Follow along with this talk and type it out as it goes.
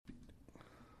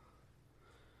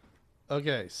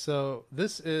Okay, so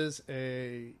this is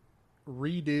a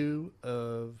redo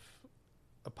of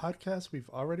a podcast we've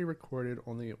already recorded,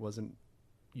 only it wasn't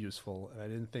useful, and I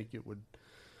didn't think it would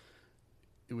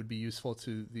be useful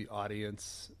to the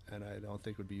audience, and I don't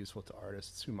think it would be useful to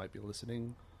artists who might be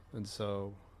listening. And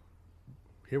so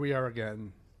here we are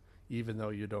again, even though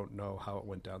you don't know how it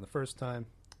went down the first time.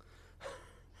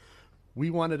 We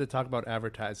wanted to talk about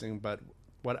advertising, but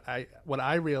what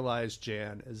I realized,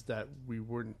 Jan, is that we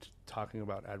weren't talking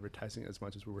about advertising as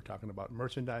much as we were talking about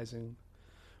merchandising,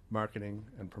 marketing,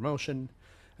 and promotion.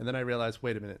 And then I realized,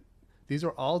 wait a minute, these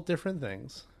are all different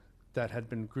things that had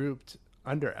been grouped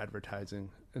under advertising.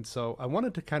 And so I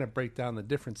wanted to kind of break down the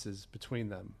differences between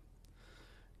them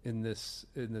in this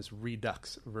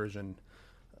redux version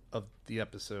of the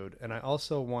episode. And I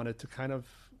also wanted to kind of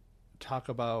talk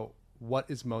about what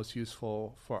is most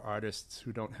useful for artists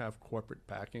who don't have corporate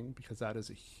backing, because that is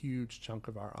a huge chunk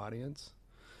of our audience,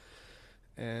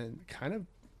 and kind of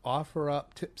offer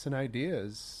up tips and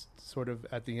ideas sort of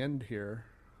at the end here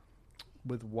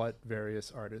with what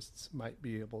various artists might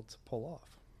be able to pull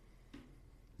off.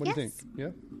 What do you think?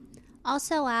 Yeah.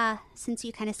 Also, since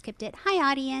you kind of skipped it, hi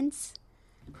audience.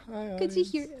 Hi, Good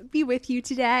audience. to be with you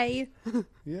today.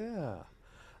 Yeah.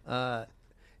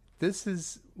 This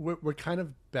is, we're kind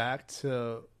of back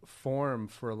to form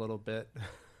for a little bit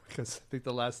because I think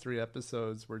the last 3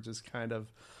 episodes were just kind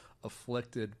of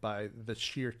afflicted by the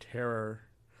sheer terror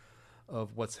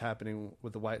of what's happening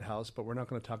with the White House, but we're not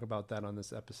going to talk about that on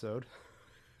this episode.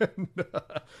 and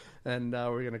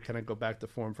we're going to kind of go back to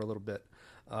form for a little bit.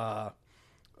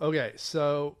 Okay,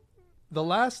 so the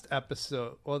last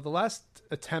episode, or the last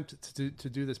attempt to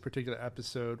do this particular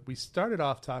episode, we started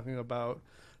off talking about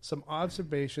some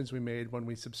observations we made when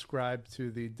we subscribed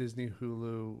to the Disney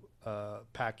Hulu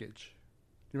package.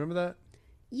 Do you remember that?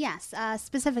 Yes,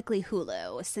 specifically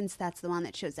Hulu, since that's the one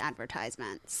that shows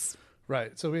advertisements.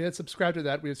 Right. So we had subscribed to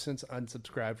that. We have since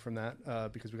unsubscribed from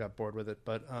that because we got bored with it.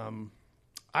 But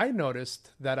I noticed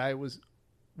that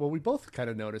we both kind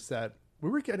of noticed that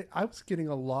I was getting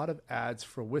a lot of ads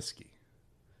for whiskey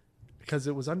because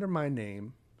it was under my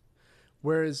name,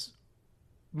 whereas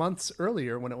months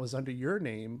earlier, when it was under your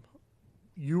name,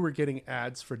 you were getting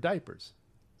ads for diapers.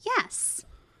 Yes.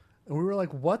 And we were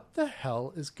like, what the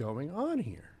hell is going on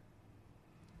here?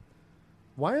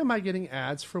 Why am I getting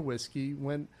ads for whiskey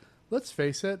when, let's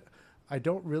face it, I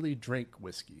don't really drink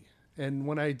whiskey. And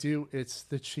when I do, it's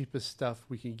the cheapest stuff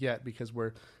we can get because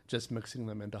we're just mixing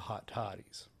them into hot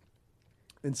toddies.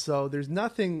 And so there's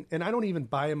nothing, and I don't even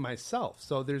buy them myself.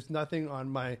 So there's nothing on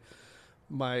my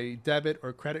debit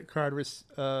or credit card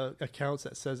accounts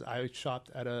that says I shopped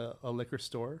at a liquor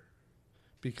store,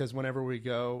 because whenever we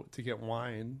go to get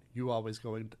wine, you always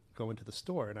go into the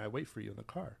store and I wait for you in the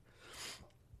car.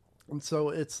 And so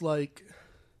it's like,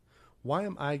 why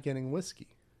am I getting whiskey?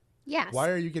 Yes. Why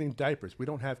are you getting diapers? We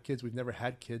don't have kids. We've never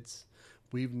had kids.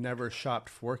 We've never shopped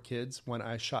for kids. When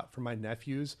I shop for my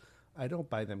nephews, I don't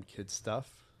buy them kids stuff.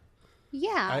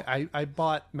 Yeah. I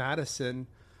bought Madison.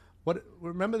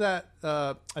 Remember that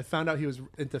I found out he was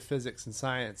into physics and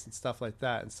science and stuff like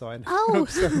that, and so I ended up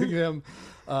sending him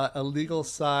a legal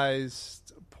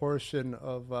sized portion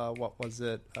of what was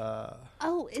it?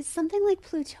 It's something like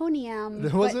plutonium.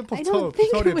 It wasn't plutonium. I don't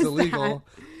think plutonium's it was illegal,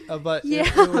 but yeah.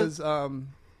 it was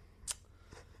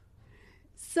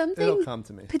something it'll come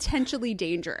to me. Potentially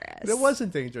dangerous. It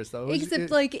wasn't dangerous though.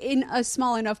 Except like in a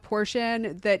small enough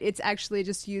portion that it's actually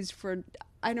just used for,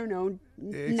 I don't know,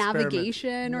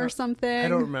 navigation or something. I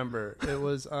don't remember. It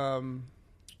was size.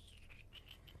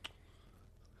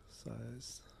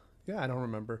 Yeah, I don't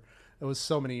remember. It was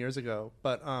so many years ago,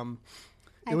 but I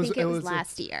think it was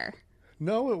last year.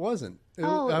 No, it wasn't. It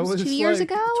was 2 years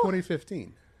ago?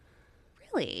 2015.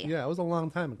 Really? Yeah, it was a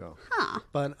long time ago. Huh.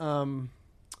 But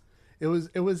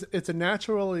it's a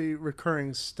naturally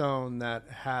recurring stone that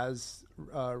has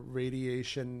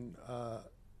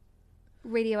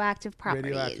radioactive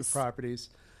properties.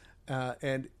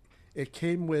 And it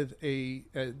came with a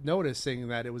notice saying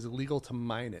that it was illegal to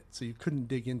mine it, so you couldn't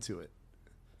dig into it.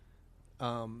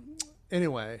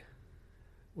 Anyway, it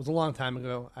was a long time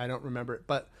ago. I don't remember it,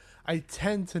 but I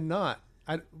tend to not.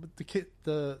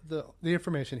 The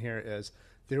information here is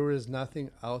there was nothing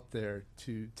out there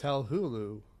to tell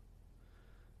Hulu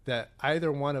that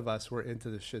either one of us were into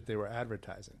the shit they were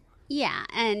advertising. Yeah,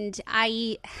 and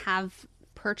I have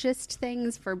purchased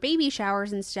things for baby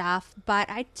showers and stuff, but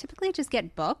I typically just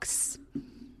get books.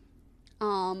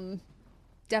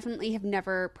 Definitely have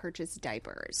never purchased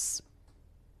diapers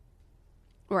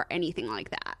or anything like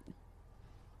that.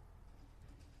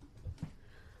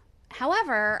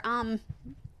 However,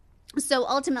 So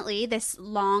ultimately, this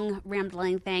long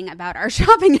rambling thing about our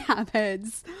shopping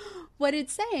habits, what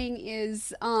it's saying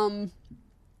is,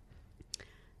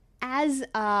 as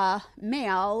a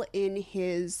male in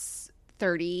his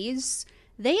 30s,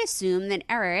 they assume that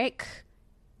Eric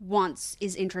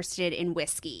is interested in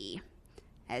whiskey.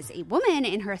 As a woman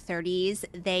in her 30s,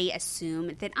 they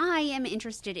assume that I am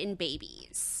interested in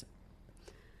babies.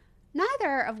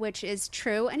 Neither of which is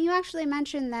true. And you actually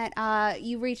mentioned that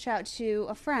you reached out to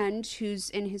a friend who's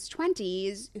in his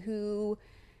 20s who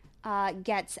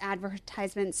gets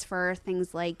advertisements for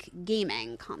things like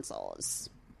gaming consoles.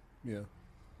 Yeah.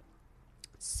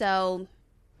 So,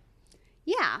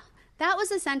 yeah, that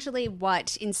was essentially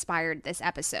what inspired this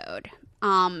episode.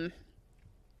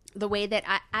 The way that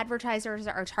advertisers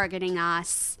are targeting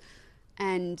us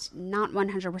and not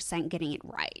 100% getting it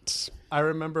right. I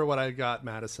remember what I got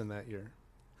Madison that year.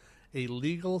 A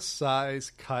legal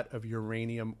size cut of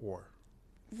uranium ore.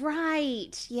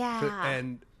 Right, yeah.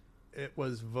 And it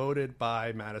was voted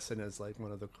by Madison as like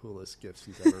one of the coolest gifts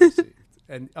he's ever received.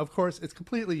 And of course, it's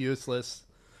completely useless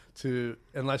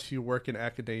unless you work in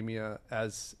academia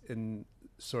as in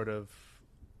sort of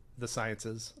the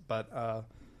sciences. But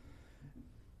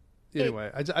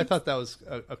anyway, I thought that was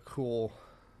a cool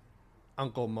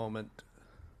uncle moment.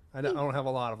 I don't have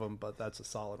a lot of them, but that's a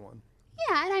solid one.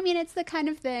 Yeah, and I mean, it's the kind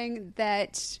of thing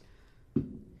that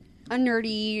a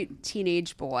nerdy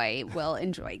teenage boy will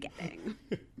enjoy getting.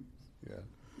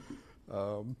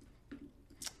 Yeah.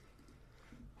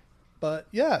 But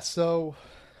yeah, so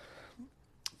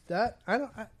that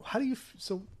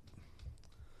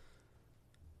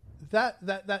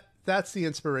that's the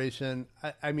inspiration.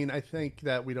 I mean, I think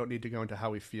that we don't need to go into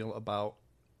how we feel about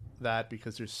that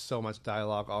because there's so much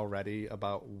dialogue already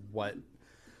about what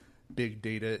big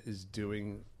data is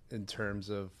doing in terms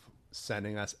of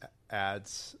sending us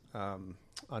ads on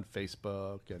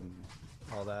Facebook and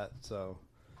all that. So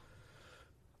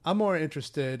I'm more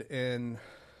interested in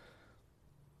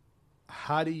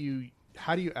how do you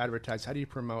advertise, how do you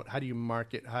promote, how do you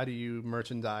market, how do you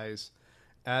merchandise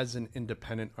as an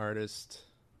independent artist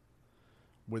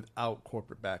without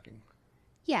corporate backing.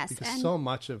 Yes, because so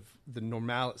much of the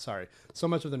normality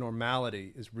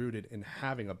is rooted in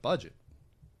having a budget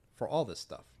for all this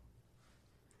stuff.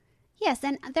 Yes,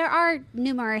 and there are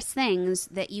numerous things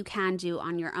that you can do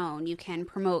on your own. You can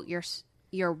promote your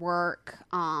work.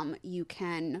 You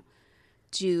can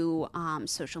do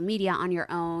social media on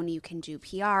your own. You can do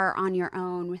PR on your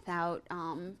own without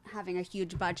having a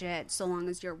huge budget, so long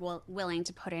as you're willing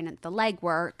to put in the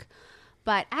legwork.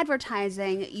 But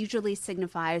advertising usually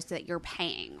signifies that you're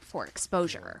paying for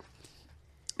exposure.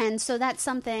 And so that's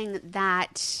something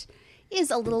that is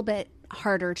a little bit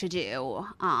harder to do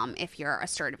if you're a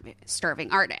starving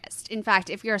artist. In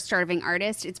fact, if you're a starving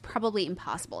artist, it's probably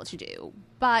impossible to do.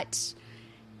 But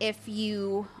if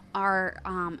you are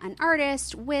an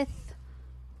artist with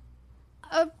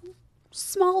a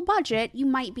small budget, you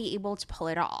might be able to pull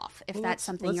it off if that's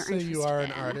something you're interested in. Let's say you are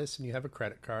an artist and you have a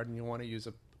credit card and you want to use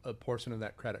a portion of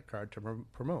that credit card to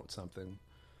promote something.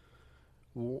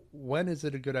 When is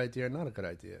it a good idea or not a good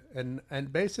idea?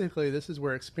 And basically this is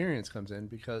where experience comes in,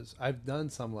 because I've done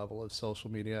some level of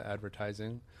social media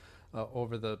advertising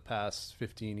over the past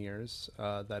 15 years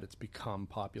that it's become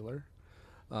popular,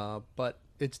 but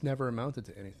it's never amounted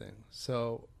to anything.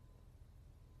 So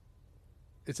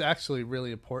it's actually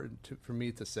really important for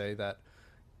me to say that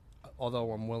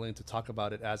although I'm willing to talk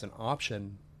about it as an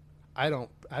option,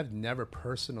 I've never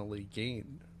personally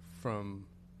gained from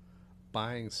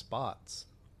buying spots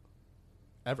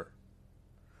ever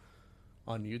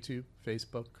on YouTube,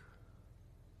 Facebook.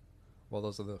 Well,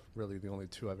 those are really the only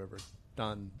two I've ever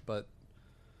done, but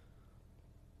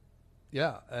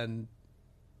yeah. And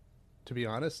to be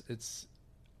honest, it's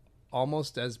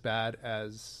almost as bad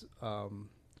as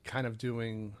kind of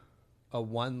doing a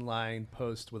one-line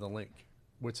post with a link,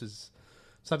 which is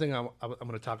something I'm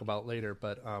going to talk about later.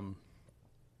 But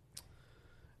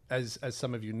as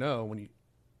some of you know,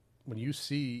 when you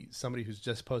see somebody who's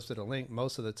just posted a link,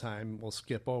 most of the time we'll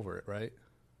skip over it, right?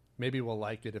 Maybe we'll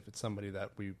like it if it's somebody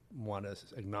that we want to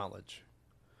acknowledge.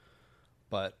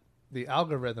 But the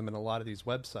algorithm in a lot of these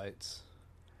websites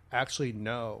actually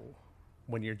know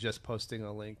when you're just posting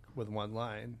a link with one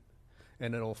line,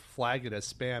 and it'll flag it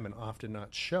as spam and often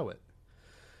not show it.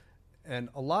 And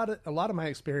a lot of my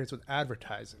experience with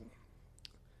advertising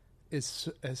is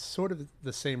sort of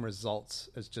the same results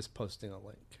as just posting a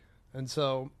link. And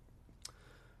so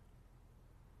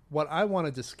what I want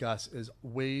to discuss is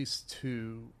ways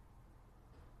to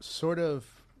sort of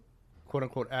quote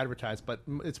unquote advertise, but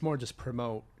it's more just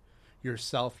promote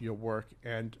yourself, your work,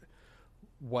 and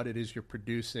what it is you're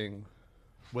producing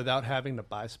without having to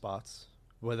buy spots,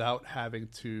 without having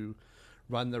to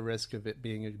run the risk of it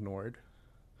being ignored,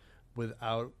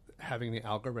 without having the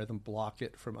algorithm block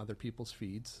it from other people's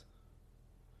feeds.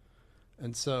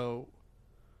 And so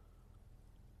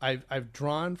I've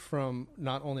drawn from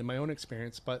not only my own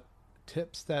experience, but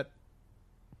tips that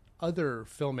other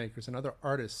filmmakers and other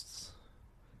artists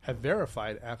have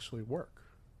verified actually work.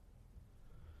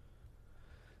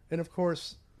 And of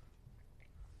course,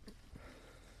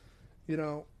 you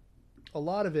know, a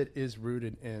lot of it is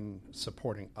rooted in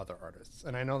supporting other artists.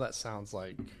 And I know that sounds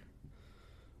like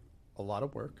a lot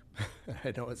of work.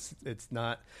 I know it's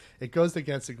not, it goes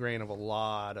against the grain of a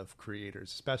lot of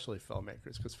creators, especially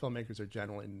filmmakers, because filmmakers are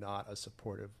generally not a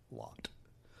supportive lot.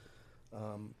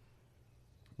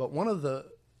 But one of the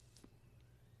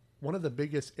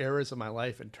biggest errors of my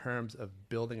life in terms of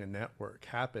building a network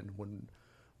happened when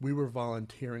we were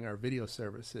volunteering our video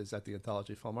services at the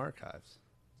Anthology Film Archives.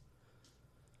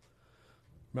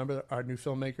 Remember our new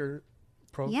filmmaker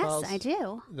profiles? Yes, I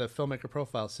do. The filmmaker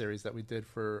profile series that we did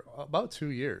for about 2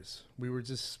 years. We were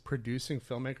just producing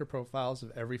filmmaker profiles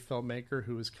of every filmmaker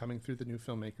who was coming through the new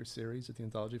filmmaker series at the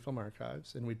Anthology Film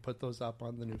Archives, and we'd put those up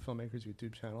on the New Filmmakers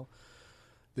YouTube channel.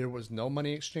 There was no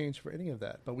money exchange for any of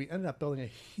that, but we ended up building a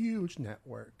huge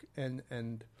network, and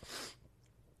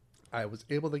I was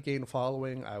able to gain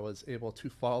following. I was able to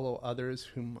follow others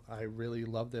whom I really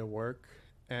loved their work,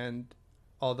 and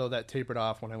although that tapered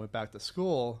off when I went back to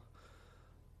school,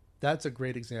 that's a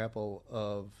great example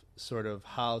of sort of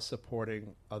how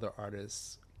supporting other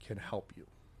artists can help you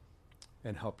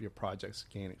and help your projects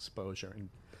gain exposure and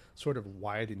sort of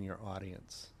widen your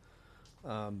audience.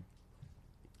 And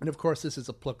of course, this is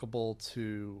applicable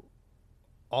to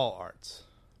all arts.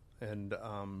 And,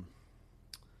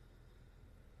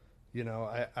 you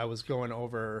know, I was going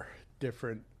over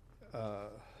different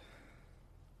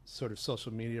sort of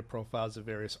social media profiles of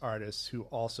various artists who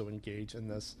also engage in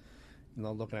this, you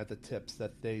know, looking at the tips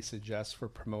that they suggest for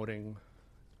promoting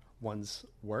one's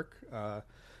work.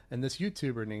 And this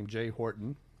YouTuber named Jay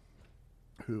Horton,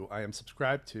 who I am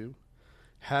subscribed to,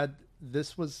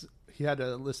 he had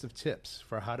a list of tips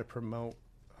for how to promote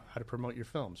your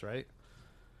films, right?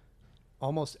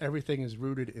 Almost everything is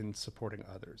rooted in supporting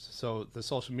others. So the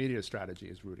social media strategy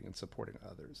is rooted in supporting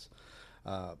others.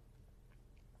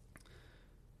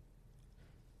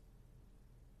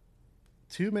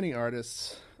 Too many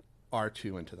artists are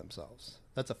too into themselves.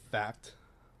 That's a fact.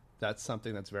 That's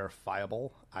something that's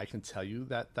verifiable. I can tell you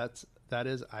that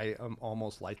is. I am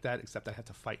almost like that, except I have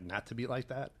to fight not to be like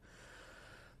that.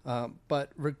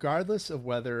 But regardless of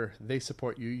whether they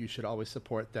support you, you should always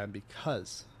support them,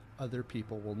 because other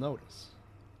people will notice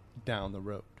down the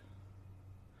road.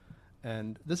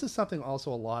 And this is something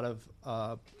also a lot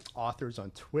of authors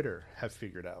on Twitter have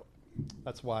figured out.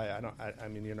 That's why I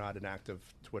mean, you're not an active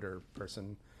Twitter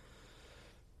person,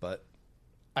 but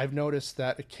I've noticed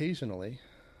that occasionally,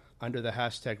 under the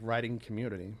hashtag writing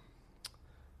community,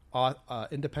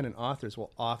 independent authors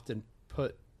will often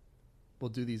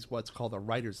do these what's called a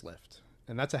writer's lift.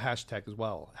 And that's a hashtag as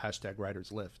well, hashtag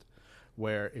writer's lift,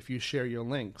 where if you share your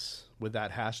links with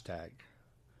that hashtag,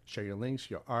 share your links,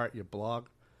 your art, your blog,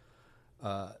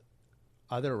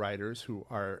 other writers who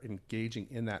are engaging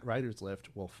in that writer's lift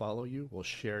will follow you, will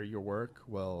share your work,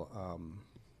 will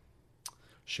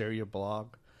share your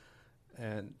blog.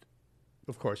 And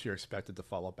of course, you're expected to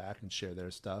follow back and share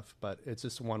their stuff, but it's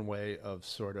just one way of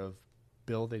sort of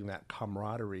building that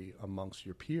camaraderie amongst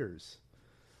your peers,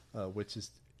 which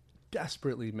is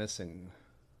desperately missing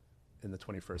in the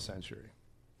 21st century.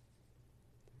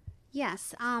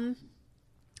 Yes.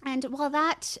 And while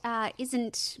that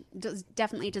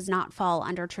definitely does not fall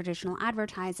under traditional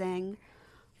advertising,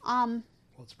 well,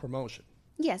 it's promotion.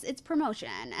 Yes, it's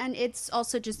promotion, and it's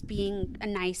also just being a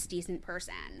nice, decent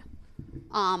person.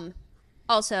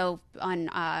 Also, on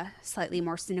a slightly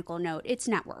more cynical note, it's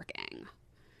networking.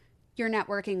 You're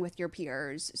networking with your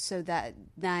peers so that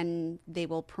then they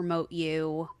will promote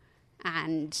you,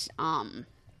 and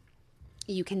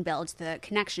you can build the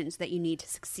connections that you need to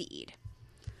succeed.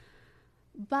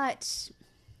 But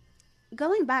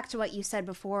going back to what you said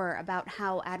before about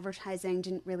how advertising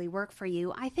didn't really work for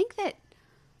you, I think that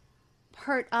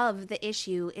part of the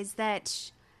issue is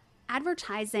that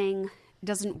advertising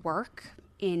doesn't work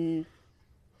in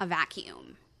a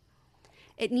vacuum.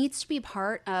 It needs to be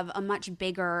part of a much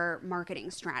bigger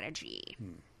marketing strategy.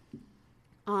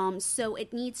 So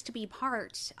it needs to be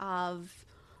part of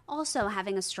also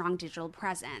having a strong digital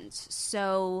presence.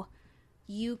 So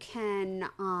you can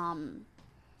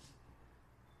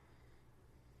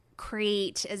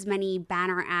create as many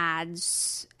banner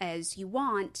ads as you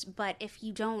want, but if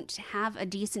you don't have a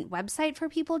decent website for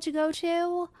people to go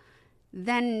to,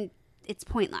 then it's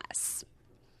pointless.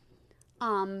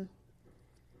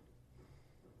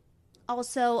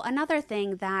 Also, another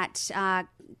thing that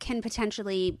can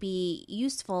potentially be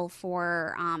useful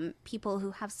for people who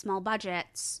have small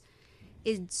budgets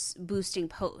is boosting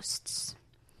posts.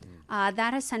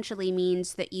 That essentially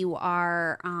means that you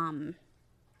are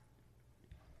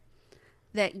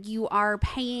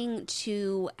paying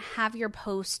to have your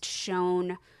post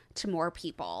shown to more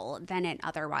people than it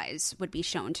otherwise would be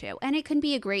shown to. And it can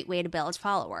be a great way to build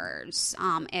followers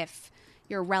if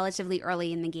you're relatively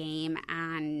early in the game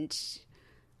and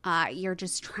you're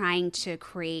just trying to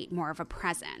create more of a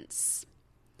presence.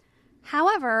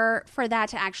 However, for that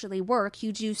to actually work,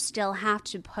 you do still have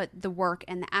to put the work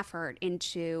and the effort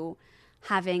into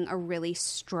having a really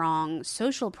strong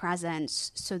social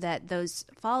presence so that those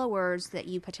followers that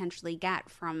you potentially get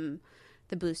from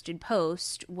the boosted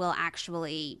post will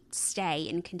actually stay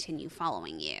and continue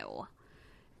following you.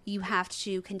 You have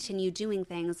to continue doing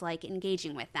things like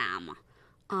engaging with them,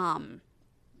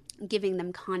 giving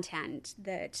them content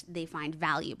that they find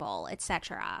valuable,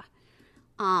 etc.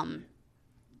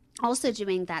 Also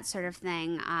doing that sort of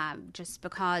thing just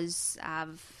because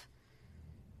of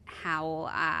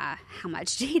how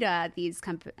much data these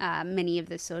many of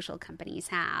the social companies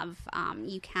have.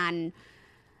 You can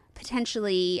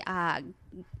potentially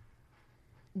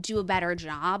do a better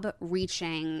job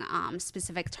reaching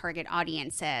specific target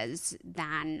audiences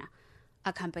than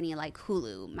a company like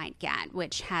Hulu might get,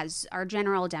 which has our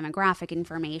general demographic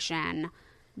information,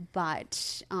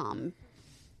 but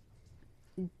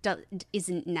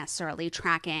isn't necessarily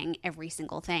tracking every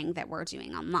single thing that we're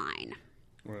doing online.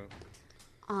 Right.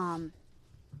 I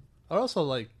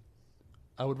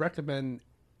would recommend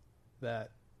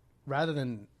that rather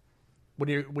than when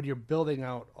you're building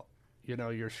out,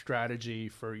 your strategy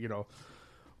for,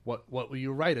 what will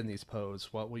you write in these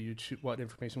posts? What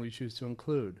information will you choose to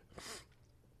include?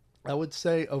 I would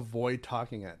say avoid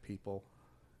talking at people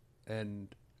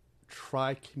and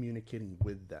try communicating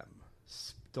with them.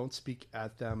 Don't speak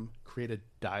at them. Create a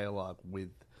dialogue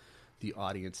with the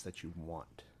audience that you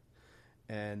want.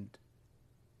 And,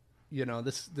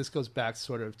 this goes back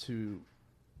sort of to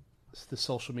the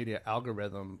social media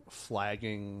algorithm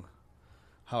flagging,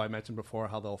 how I mentioned before,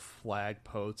 how they'll flag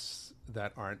posts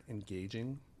that aren't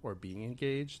engaging or being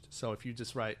engaged. So if you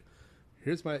just write,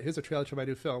 here's a trailer to my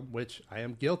new film, which I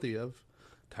am guilty of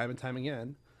time and time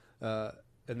again, and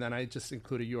then I just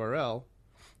include a URL,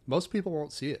 most people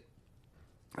won't see it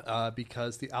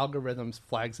because the algorithm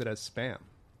flags it as spam.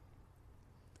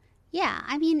 Yeah,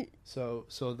 I mean... So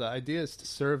the idea is to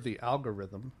serve the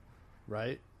algorithm,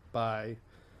 right, by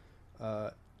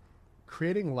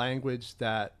creating language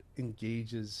that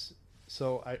engages.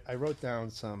 So I wrote down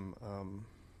some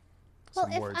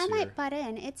words I here. might butt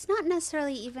in, it's not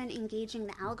necessarily even engaging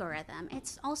the algorithm.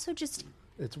 It's also just...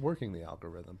 It's working the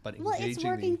algorithm, but engaging... Well, it's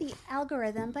working the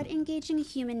algorithm, but engaging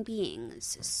human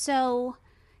beings. So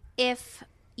if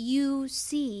you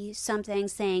see something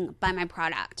saying, buy my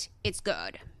product, it's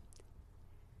good,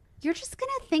 you're just going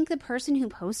to think the person who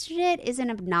posted it is an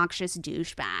obnoxious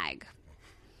douchebag.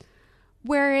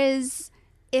 Whereas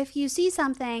if you see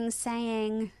something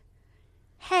saying,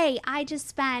 hey, I just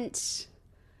spent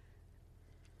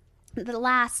the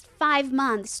last 5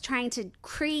 months trying to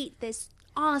create this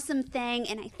awesome thing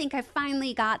and I think I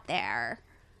finally got there.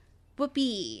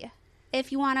 Whoopee.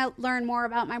 If you want to learn more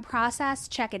about my process,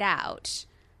 check it out.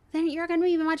 Then you're going to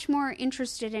be much more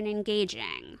interested in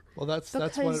engaging. Well, that's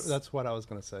what I was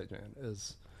going to say, Jan,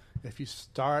 is if you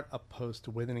start a post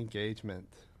with an engagement,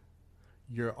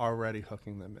 you're already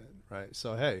hooking them in, right?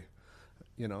 So, hey,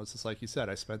 it's just like you said,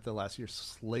 I spent the last year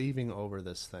slaving over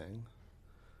this thing,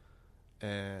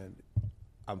 and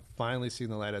I'm finally seeing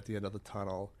the light at the end of the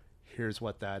tunnel. Here's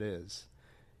what that is.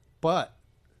 But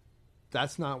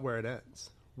that's not where it ends.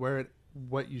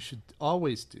 What you should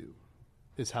always do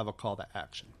is have a call to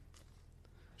action.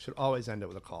 Should always end it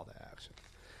with a call to action.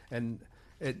 And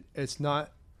it's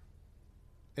not,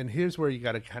 and here's where you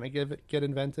got to kind of get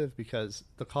inventive, because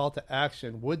the call to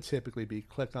action would typically be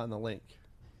click on the link.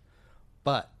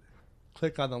 But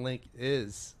click on the link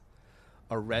is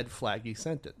a red flaggy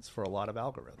sentence for a lot of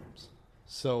algorithms.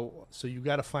 So you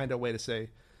got to find a way to say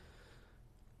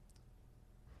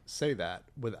that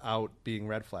without being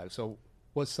red flagged. So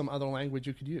what's some other language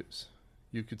you could use?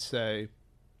 You could say,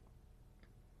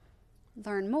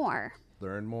 learn more,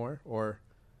 or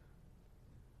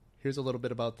here's a little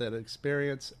bit about that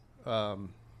experience, or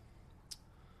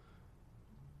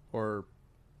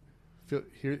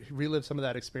relive some of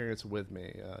that experience with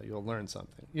me. You'll learn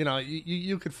something.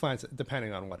 You could find,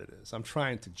 depending on what it is. I'm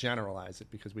trying to generalize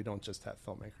it because we don't just have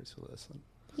filmmakers who listen.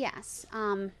 Yes.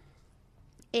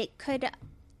 It could,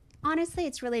 honestly,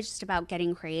 it's really just about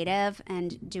getting creative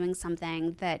and doing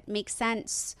something that makes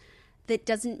sense, that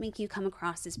doesn't make you come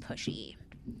across as pushy.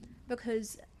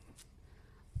 Because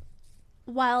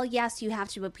while, yes, you have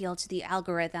to appeal to the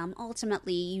algorithm,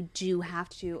 ultimately you do have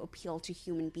to appeal to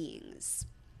human beings.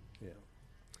 Yeah.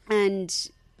 And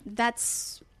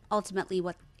that's ultimately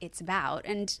what it's about.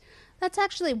 And that's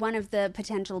actually one of the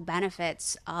potential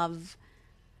benefits of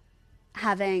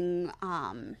having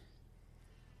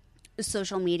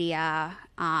social media,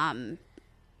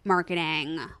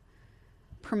 marketing,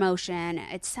 promotion,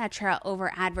 etc.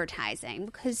 over advertising.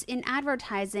 Because in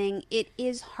advertising, it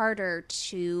is harder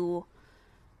to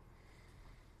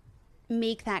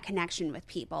make that connection with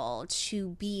people,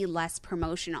 to be less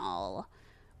promotional.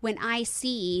 When I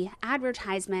see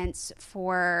advertisements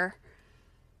for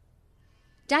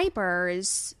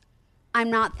diapers,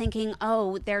 I'm not thinking,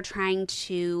 oh, they're trying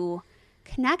to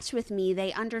connect with me.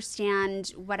 They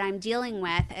understand what I'm dealing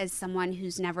with as someone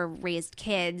who's never raised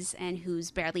kids and who's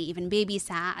barely even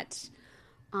babysat.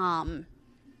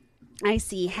 I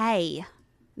see, hey,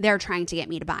 they're trying to get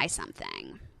me to buy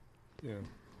something. Yeah.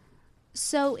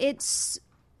 So it's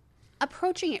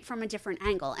approaching it from a different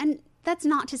angle. And that's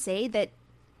not to say that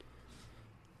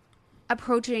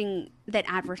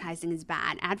advertising is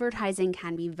bad. Advertising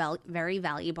can be very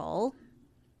valuable,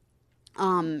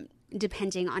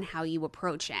 depending on how you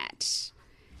approach it.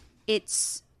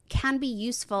 It can be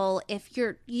useful if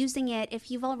you're using it, if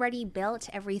you've already built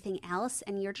everything else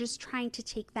and you're just trying to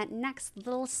take that next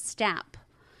little step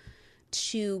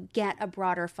to get a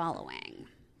broader following.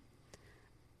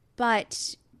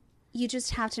 But you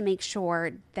just have to make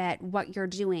sure that what you're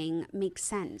doing makes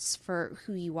sense for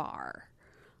who you are.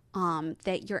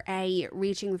 That you're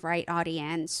reaching the right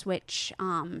audience, which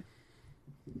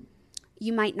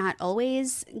you might not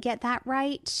always get that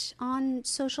right on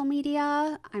social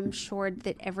media. I'm sure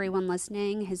that everyone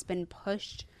listening has been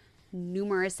pushed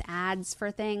numerous ads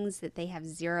for things that they have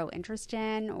zero interest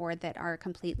in or that are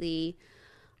completely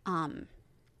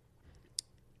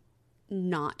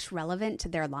not relevant to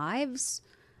their lives.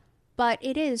 But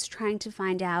it is trying to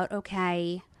find out,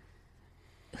 okay,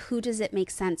 who does it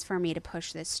make sense for me to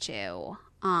push this to?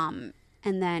 And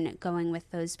then going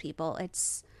with those people.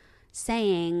 It's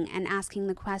saying and asking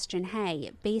the question,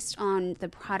 hey, based on the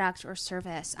product or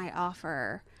service I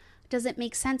offer, does it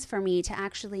make sense for me to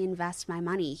actually invest my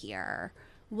money here?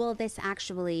 Will this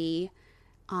actually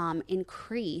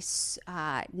increase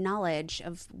knowledge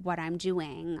of what I'm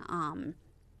doing?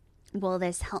 Will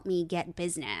this help me get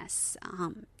business?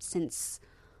 Since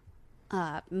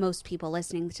most people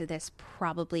listening to this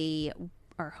probably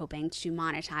are hoping to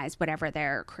monetize whatever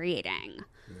they're creating.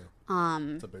 Yeah,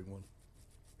 it's a big one.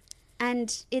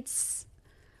 And it's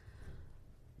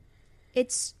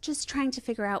just trying to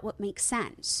figure out what makes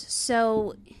sense.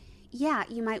 So, yeah,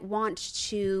 you might want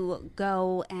to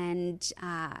go and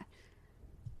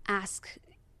ask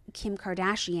Kim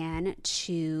Kardashian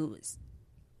to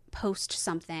post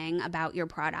something about your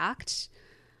product.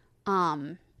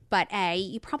 But A,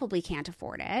 you probably can't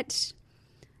afford it.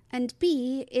 And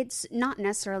B, it's not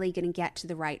necessarily going to get to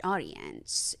the right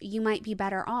audience. You might be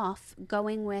better off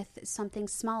going with something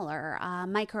smaller, a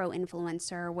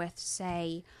micro-influencer with,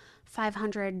 say,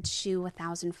 500 to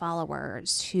 1,000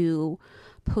 followers who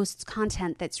posts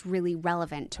content that's really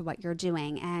relevant to what you're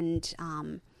doing, and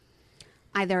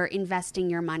either investing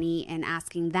your money in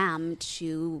asking them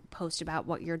to post about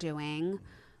what you're doing,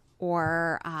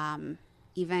 or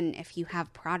even if you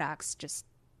have products, just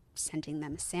sending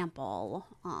them a sample.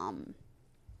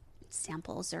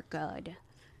 Samples are good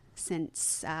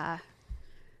since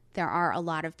there are a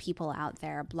lot of people out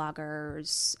there,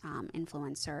 bloggers,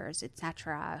 influencers,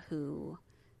 etc., who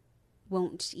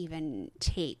won't even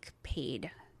take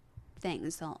paid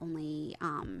things. They'll only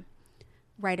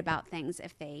write about things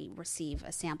if they receive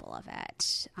a sample of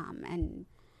it. And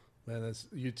man,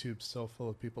 YouTube's so full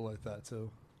of people like that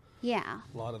too. Yeah.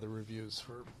 A lot of the reviews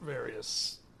for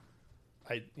various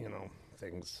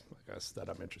things, I guess, that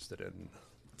I'm interested in.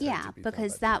 Yeah,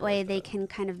 because that way they can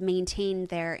kind of maintain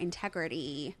their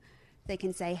integrity. They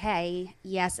can say, hey,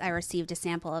 yes, I received a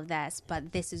sample of this,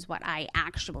 but this is what I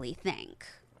actually think.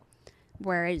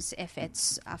 Whereas if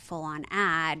it's a full-on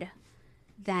ad,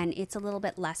 then it's a little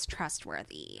bit less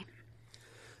trustworthy.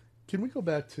 Can we go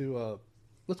back to,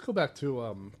 let's go back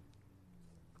to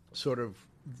sort of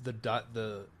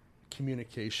the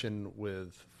communication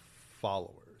with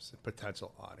followers and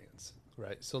potential audience,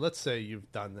 right? So let's say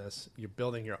you've done this, you're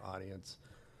building your audience,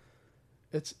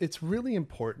 it's really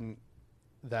important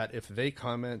that if they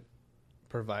comment,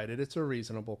 provided it's a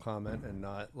reasonable comment and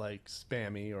not like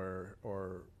spammy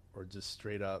or just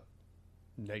straight up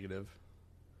negative,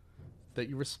 that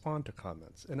you respond to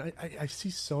comments. And I see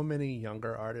so many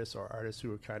younger artists or artists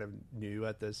who are kind of new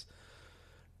at this,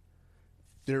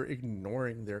 they're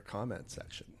ignoring their comment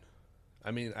section.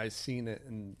 I mean, I've seen it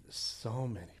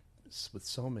with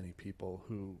so many people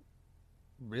who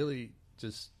really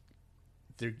just,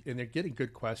 they're getting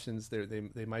good questions.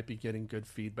 They might be getting good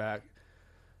feedback.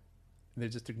 And they're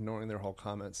just ignoring their whole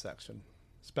comment section,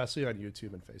 especially on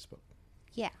YouTube and Facebook.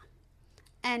 Yeah.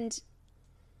 And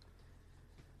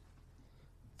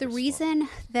the reason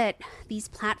that these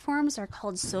platforms are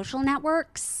called social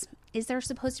networks is they're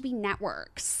supposed to be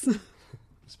networks.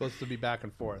 Supposed to be back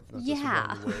and forth. Not Yeah.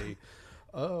 just one way.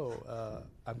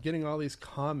 I'm getting all these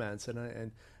comments,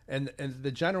 and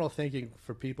the general thinking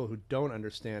for people who don't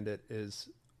understand it is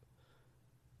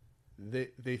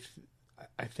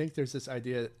I think there's this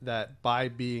idea that by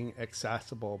being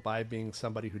accessible, by being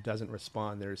somebody who doesn't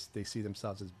respond, they see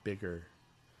themselves as bigger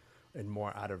and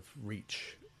more out of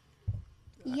reach.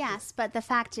 Yes, but the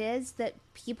fact is that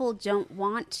people don't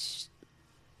want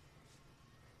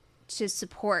to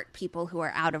support people who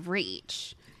are out of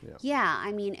reach. Yeah,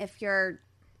 I mean, if you're,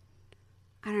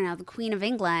 I don't know, the Queen of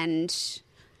England,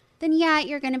 then yeah,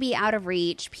 you're going to be out of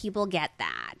reach. People get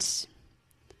that.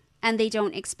 And they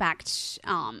don't expect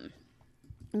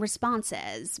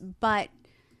responses. But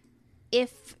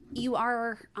if you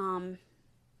are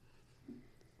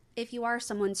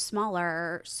someone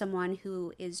smaller, someone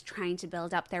who is trying to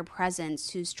build up their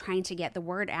presence, who's trying to get the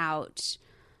word out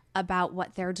about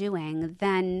what they're doing,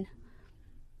 then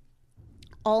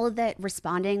all that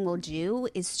responding will do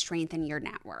is strengthen your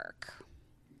network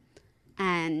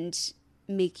and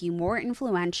make you more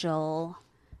influential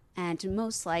and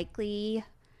most likely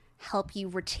help you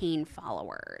retain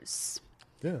followers.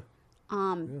 Yeah.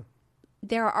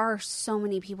 There are so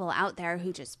many people out there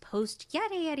who just post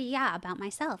yada, yada, yada about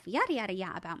myself, yada, yada,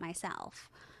 yada about myself.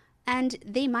 And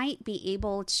they might be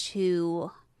able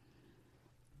to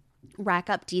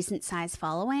rack up decent sized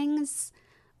followings,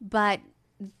 but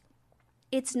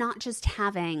it's not just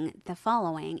having the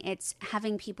following, it's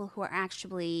having people who are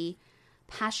actually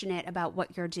passionate about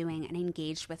what you're doing and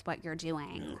engaged with what you're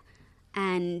doing.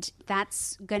 And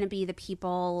that's going to be the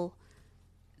people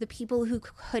who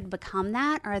could become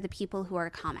that are the people who are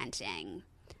commenting.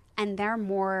 And they're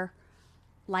more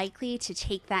likely to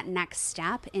take that next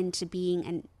step into being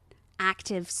an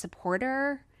active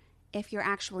supporter if you're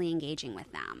actually engaging with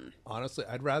them. Honestly,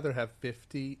 I'd rather have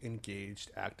 50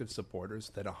 engaged, active supporters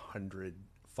than 100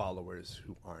 followers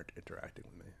who aren't interacting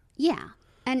with me. Yeah.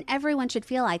 And everyone should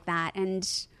feel like that. And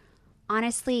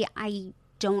honestly, I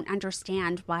don't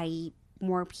understand why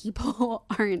more people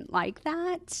aren't like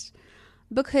that,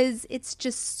 because it's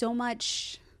just so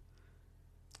much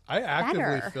I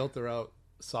actively better. filter out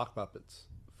sock puppets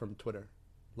from Twitter.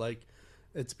 Like,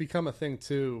 it's become a thing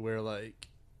too where like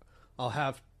I'll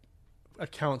have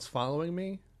accounts following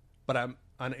me, but I'm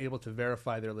unable to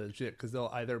verify they're legit because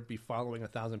they'll either be following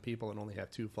 1,000 people and only have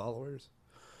 2 followers,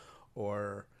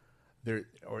 or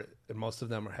most of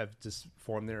them have just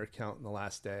formed their account in the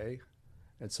last day.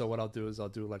 And so what I'll do is I'll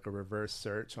do like a reverse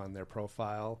search on their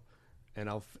profile, and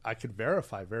I could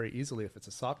verify very easily if it's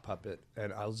a sock puppet,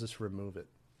 and I'll just remove it.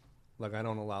 Like, I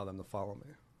don't allow them to follow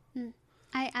me.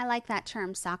 I like that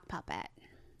term, sock puppet.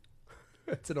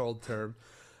 It's an old term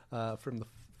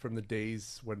from the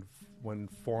days when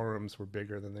forums were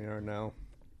bigger than they are now.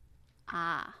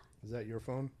 Ah. Is that your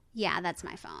phone? Yeah, that's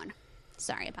my phone.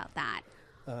 Sorry about that.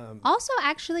 Also,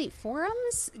 actually,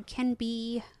 forums can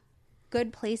be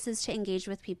good places to engage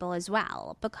with people as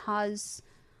well, because,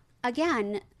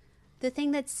 again, the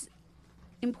thing that's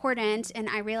important, and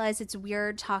I realize it's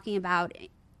weird talking about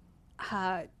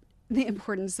the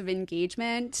importance of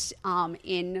engagement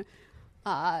in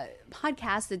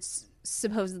podcasts that's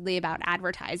supposedly about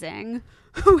advertising,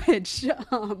 which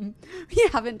we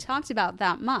haven't talked about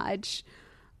that much,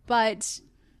 but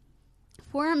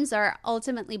forums are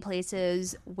ultimately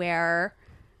places where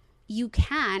you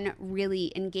can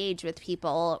really engage with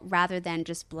people rather than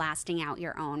just blasting out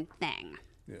your own thing.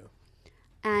 Yeah.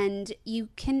 And you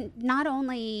can not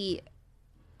only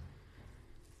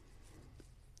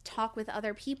talk with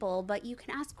other people, but you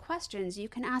can ask questions, you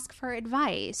can ask for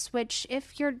advice, which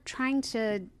if you're trying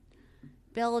to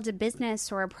build a business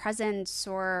or a presence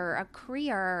or a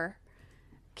career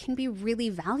can be really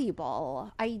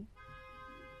valuable. I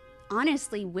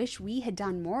honestly wish we had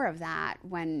done more of that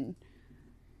when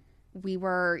we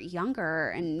were younger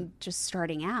and just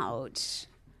starting out.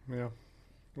 Yeah.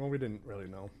 Well, we didn't really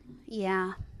know.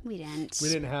 Yeah, we didn't.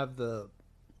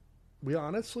 We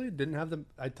honestly didn't have the,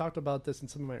 I talked about this in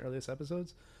some of my earliest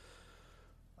episodes.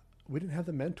 We didn't have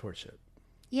the mentorship.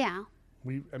 Yeah.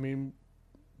 My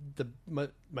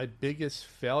biggest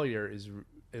failures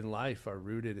in life are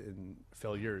rooted in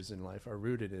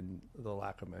the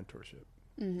lack of mentorship.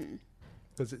 Mm-hmm.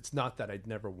 Because it's not that I'd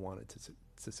never wanted to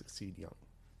succeed young.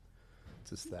 It's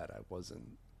just that I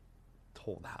wasn't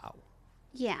told how.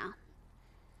 Yeah.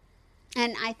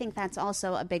 And I think that's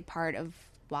also a big part of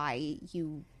why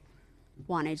you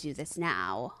want to do this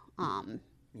now.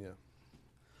 Yeah.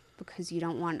 Because you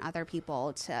don't want other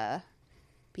people to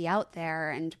be out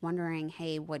there and wondering,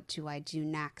 hey, what do I do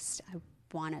next? I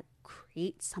want to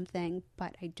create something,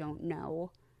 but I don't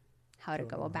know how to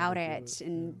go about it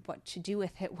and what to do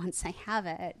with it once I have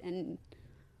it. And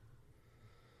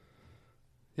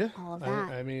all of that.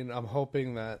 I'm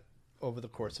hoping that over the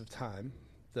course of time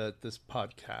that this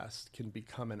podcast can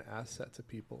become an asset to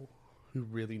people who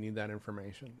really need that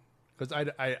information.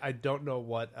 Because I don't know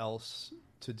what else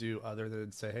to do other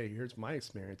than say, hey, here's my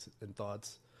experience and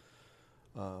thoughts.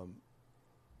 And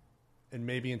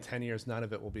maybe in 10 years, none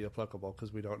of it will be applicable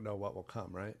because we don't know what will come,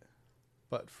 right?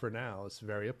 But for now, it's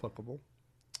very applicable.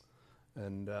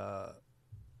 And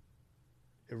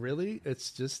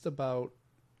it's just about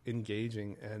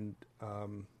engaging. And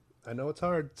I know it's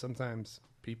hard sometimes.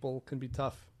 People can be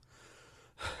tough.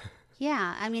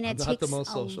 Yeah, it takes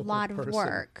a lot of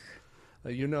work.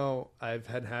 I've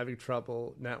had having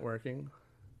trouble networking,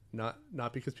 not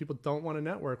because people don't want to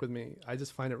network with me. I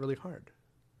just find it really hard.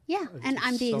 Yeah, and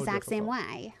I'm the exact same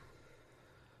way.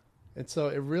 And so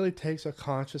it really takes a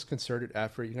conscious, concerted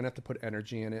effort. You're going to have to put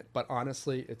energy in it. But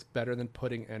honestly, it's better than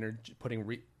putting energy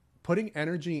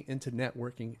into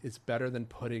networking is better than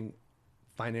putting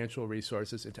financial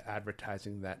resources into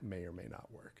advertising that may or may not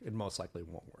work. It most likely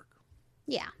won't work.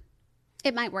 Yeah.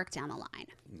 It might work down the line.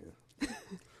 Yeah.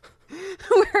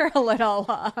 We're a little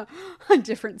on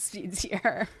different speeds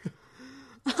here.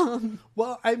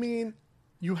 Well,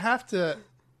 you have to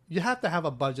have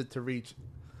a budget to reach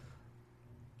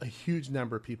a huge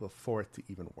number of people for it to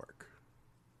even work.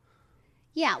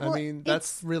 Yeah, well,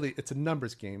 it's a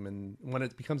numbers game, and when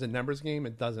it becomes a numbers game,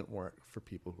 it doesn't work for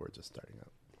people who are just starting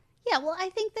out. Yeah, well, I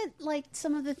think that like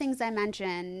some of the things I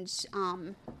mentioned,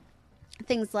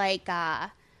 things like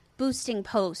boosting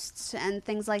posts and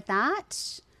things like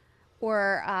that,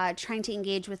 or trying to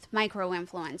engage with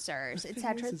micro-influencers,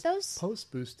 etc. Those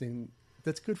post boosting,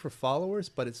 that's good for followers,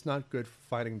 but it's not good for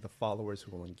finding the followers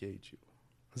who will engage you.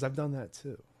 Because I've done that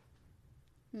too.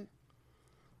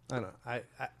 I don't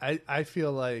know. I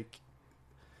feel like,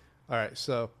 all right,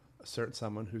 so a certain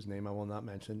someone whose name I will not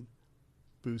mention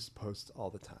boosts posts all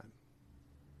the time.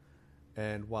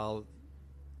 And while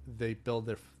they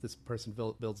this person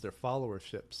builds their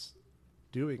followerships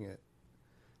doing it,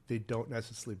 they don't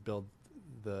necessarily build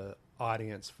the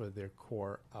audience for their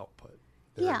core output.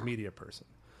 They're a media person.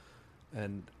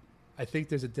 And I think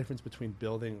there's a difference between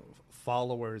building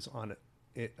followers on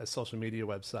a social media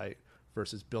website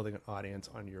versus building an audience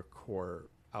on your core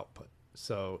output.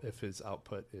 So if his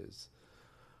output is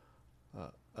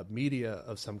a media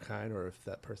of some kind, or if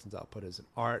that person's output is an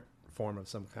art form of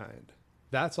some kind,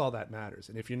 that's all that matters.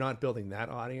 And if you're not building that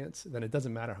audience, then it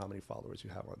doesn't matter how many followers you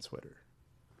have on Twitter.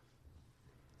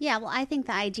 Yeah, well, I think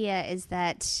the idea is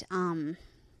that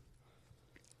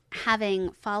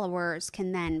having followers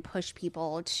can then push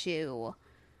people to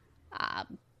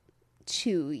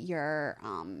your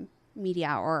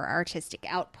media or artistic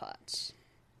output,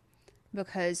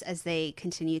 because as they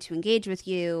continue to engage with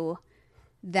you,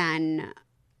 then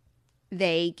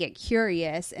they get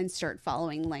curious and start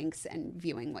following links and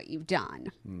viewing what you've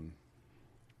done.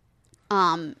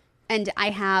 And I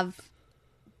have,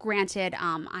 granted,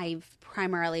 I've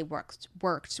primarily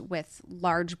worked with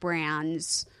large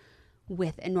brands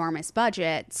with enormous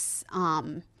budgets,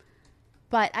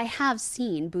 but I have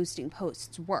seen boosting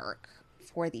posts work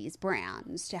for these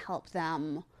brands to help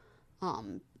them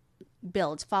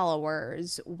build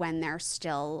followers when they're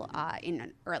still in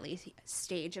an early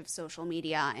stage of social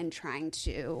media and trying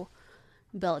to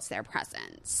build their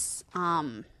presence.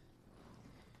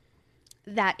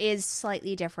 That is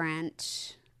slightly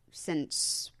different,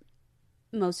 since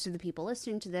most of the people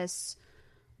listening to this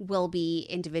will be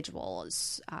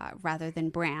individuals rather than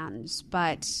brands.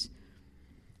 But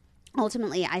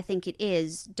ultimately, I think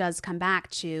does come back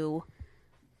to,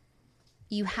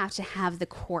 you have to have the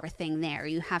core thing there.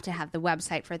 You have to have the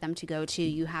website for them to go to.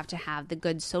 You have to have the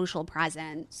good social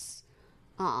presence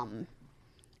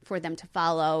for them to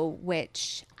follow,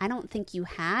 which I don't think you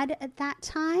had at that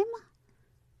time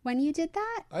when you did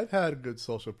that. I've had a good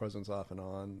social presence off and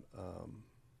on.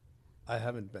 I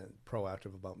haven't been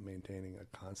proactive about maintaining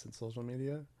a constant social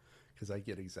media because I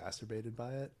get exacerbated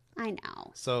by it. I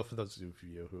know. So for those of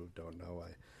you who don't know,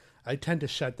 I tend to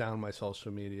shut down my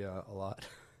social media a lot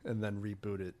and then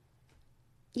reboot it.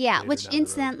 Yeah, later which down the road.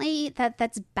 incidentally,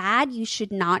 that's bad. You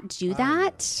should not do I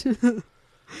that.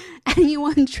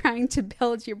 Anyone trying to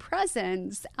build your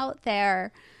presence out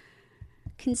there,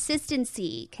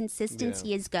 consistency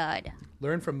Yeah. is good.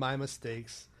 Learn from my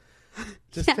mistakes.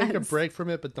 Just take a Yes. break from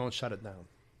it, but don't shut it down.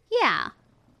 Yeah.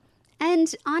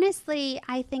 And honestly,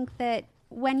 I think that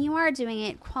when you are doing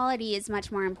it, quality is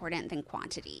much more important than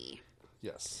quantity.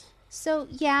 Yes. So,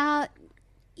 yeah,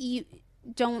 you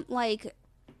don't like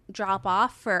drop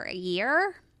off for a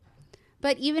year.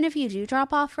 But even if you do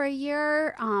drop off for a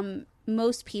year,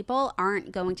 most people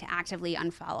aren't going to actively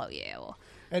unfollow you.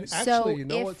 And So actually, you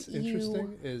know if what's you-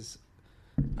 interesting is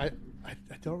I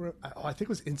don't I think it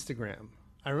was Instagram.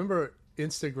 I remember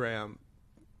Instagram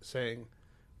saying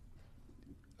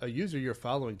a user you're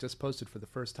following just posted for the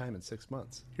first time in 6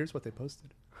 months. Here's what they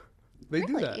posted. They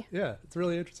do that. Really? Yeah, it's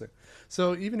really interesting.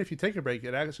 So even if you take a break,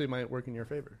 it actually might work in your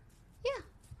favor. Yeah.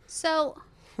 So,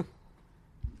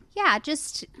 yeah,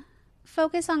 just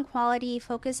focus on quality,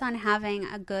 focus on having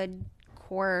a good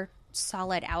core,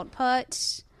 solid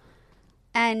output.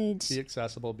 And Be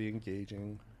accessible, be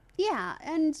engaging. yeah,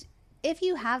 and if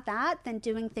you have that, then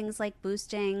doing things like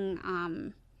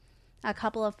boosting a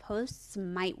couple of posts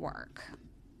might work.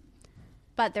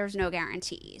 But there's no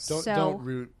guarantees. Don't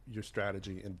root your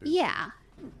strategy in boost. Yeah.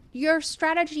 Your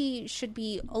strategy should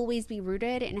always be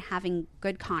rooted in having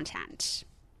good content.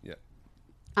 Yeah.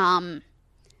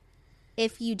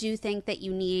 If you do think that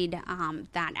you need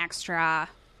that extra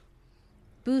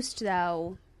boost,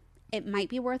 though, it might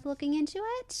be worth looking into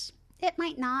it. It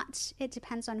might not. It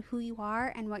depends on who you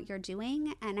are and what you're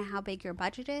doing and how big your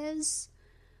budget is.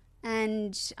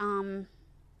 And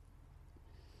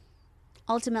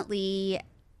ultimately,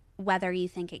 whether you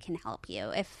think it can help you.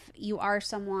 If you are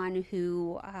someone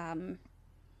who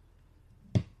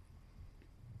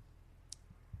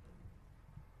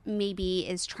maybe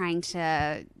is trying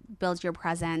to build your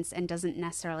presence and doesn't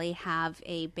necessarily have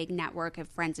a big network of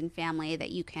friends and family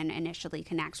that you can initially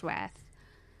connect with,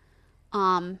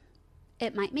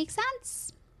 it might make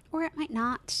sense or it might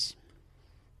not.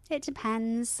 It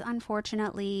depends,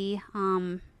 unfortunately.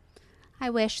 I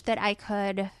wish that I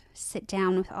could sit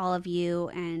down with all of you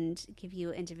and give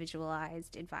you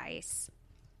individualized advice,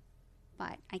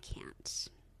 but I can't.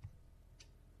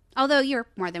 Although you're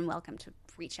more than welcome to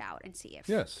reach out and see if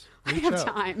Yes. I Reach have out.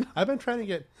 time. I've been trying to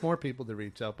get more people to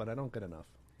reach out, but I don't get enough.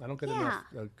 I don't get Yeah.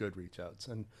 enough good reach outs.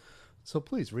 And so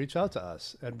please reach out to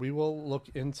us and we will look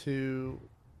into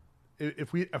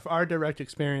if our direct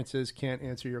experiences can't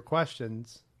answer your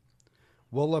questions,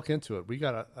 we'll look into it. We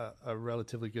got a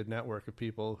relatively good network of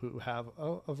people who have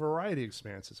a variety of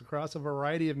experiences across a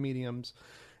variety of mediums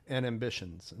and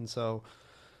ambitions. And so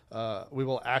we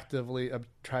will actively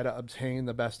try to obtain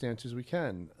the best answers we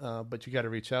can. But you got to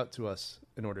reach out to us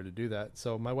in order to do that.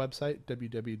 So my website,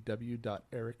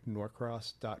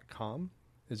 www.ericnorcross.com,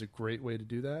 is a great way to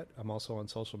do that. I'm also on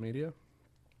social media,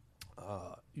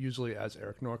 usually as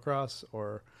Eric Norcross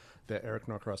or the Eric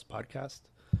Norcross podcast.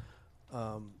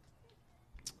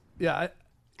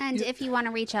 And if you want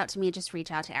to reach out to me, just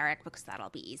reach out to Eric because that'll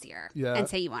be easier. Yeah. And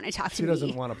say you want to talk to She me.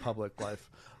 doesn't want a public life.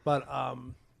 But,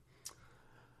 I'm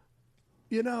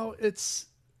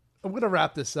going to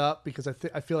wrap this up because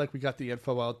I feel like we got the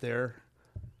info out there.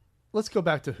 Let's go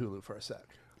back to Hulu for a sec.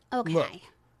 Okay. Look,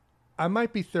 I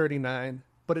might be 39,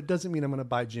 but it doesn't mean I'm going to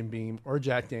buy Jim Beam or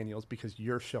Jack Daniels because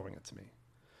you're showing it to me.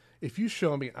 If you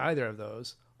show me either of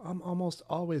those, I'm almost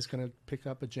always going to pick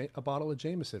up a bottle of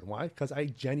Jameson. Why? Because I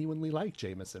genuinely like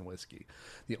Jameson whiskey.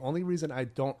 The only reason I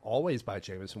don't always buy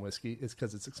Jameson whiskey is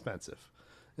because it's expensive.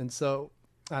 And so,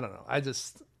 I don't know.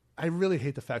 I really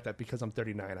hate the fact that because I'm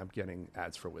 39, I'm getting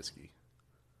ads for whiskey.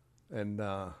 And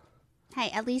Hey,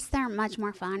 at least they're much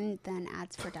more fun than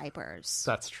ads for diapers.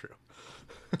 that's true.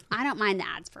 I don't mind the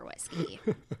ads for whiskey.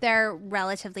 They're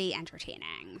relatively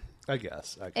entertaining. I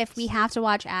guess. If we have to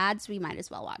watch ads, we might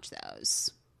as well watch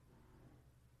those.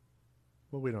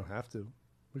 Well, we don't have to.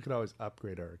 We could always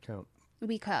upgrade our account.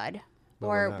 We could. But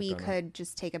we're Or not we gonna. could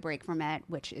just take a break from it,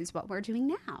 which is what we're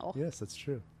doing now. Yes, that's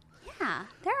true. Yeah,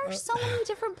 there are so many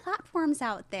different platforms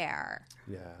out there.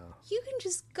 Yeah. You can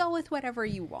just go with whatever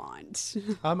you want.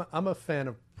 I'm a fan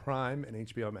of Prime and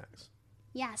HBO Max.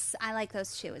 Yes, I like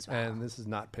those too as well. And this is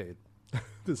not paid.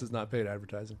 This is not paid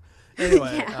advertising.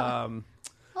 Anyway, Yeah.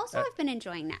 Also, I've been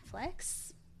enjoying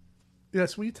Netflix.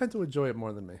 yes, we tend to enjoy it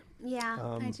more than me.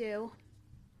 Yeah, I do.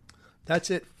 That's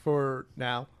it for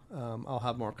now. I'll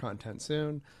have more content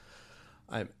soon.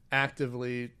 I'm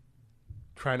actively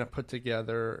trying to put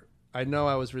together. I know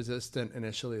I was resistant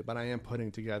initially, but I am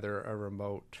putting together a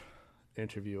remote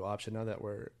interview option now that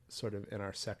we're sort of in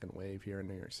our second wave here in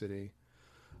New York City.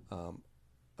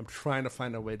 I'm trying to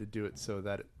find a way to do it so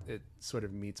that it sort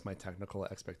of meets my technical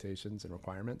expectations and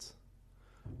requirements.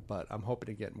 But I'm hoping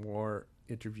to get more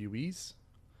interviewees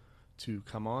to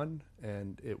come on,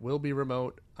 and it will be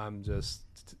remote. I'm just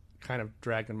kind of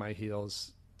dragging my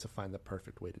heels to find the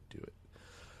perfect way to do it.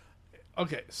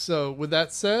 Okay, so with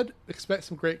that said, expect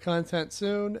some great content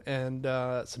soon and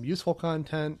some useful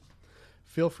content.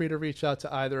 Feel free to reach out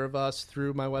to either of us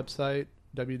through my website,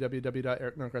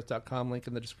 www.ericnorcross.com, link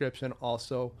in the description.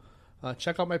 Also,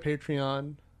 check out my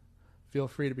Patreon. Feel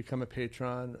free to become a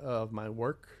patron of my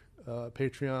work.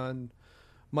 Patreon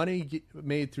money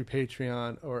made through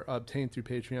Patreon or obtained through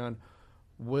Patreon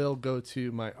will go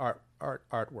to my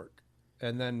artwork.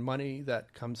 And then money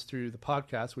that comes through the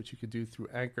podcast, which you could do through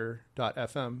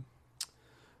anchor.fm,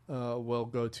 will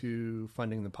go to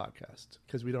funding the podcast,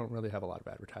 because we don't really have a lot of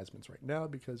advertisements right now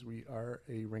because we are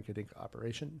a rink-a-dink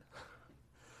operation.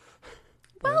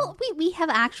 Well, we have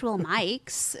actual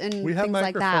mics and We have things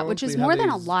like that, which is more than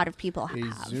a lot of people have.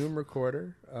 A Zoom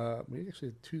recorder. We actually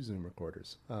have 2 Zoom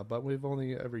recorders, but we've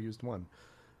only ever used one.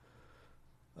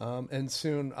 And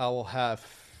soon I will have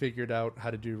figured out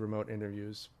how to do remote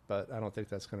interviews, but I don't think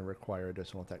that's going to require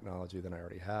additional technology than I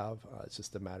already have. It's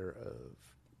just a matter of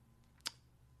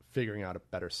figuring out a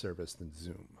better service than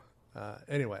Zoom.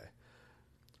 Anyway,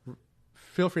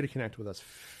 feel free to connect with us.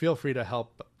 Feel free to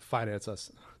help finance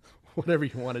us, whatever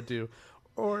you want to do,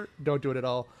 or don't do it at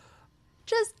all.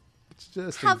 Just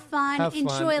have fun,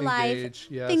 enjoy life. Engage,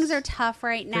 yes. Things are tough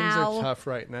right now. Things are tough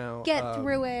right now. Get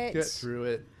through it. Get through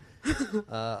it.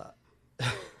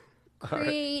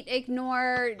 Create,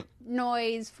 ignore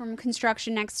noise from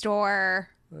construction next door.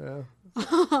 Yeah.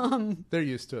 They're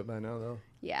used to it by now, though.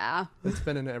 Yeah. It's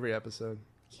been in every episode.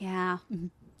 Yeah.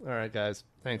 All right, guys.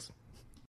 Thanks.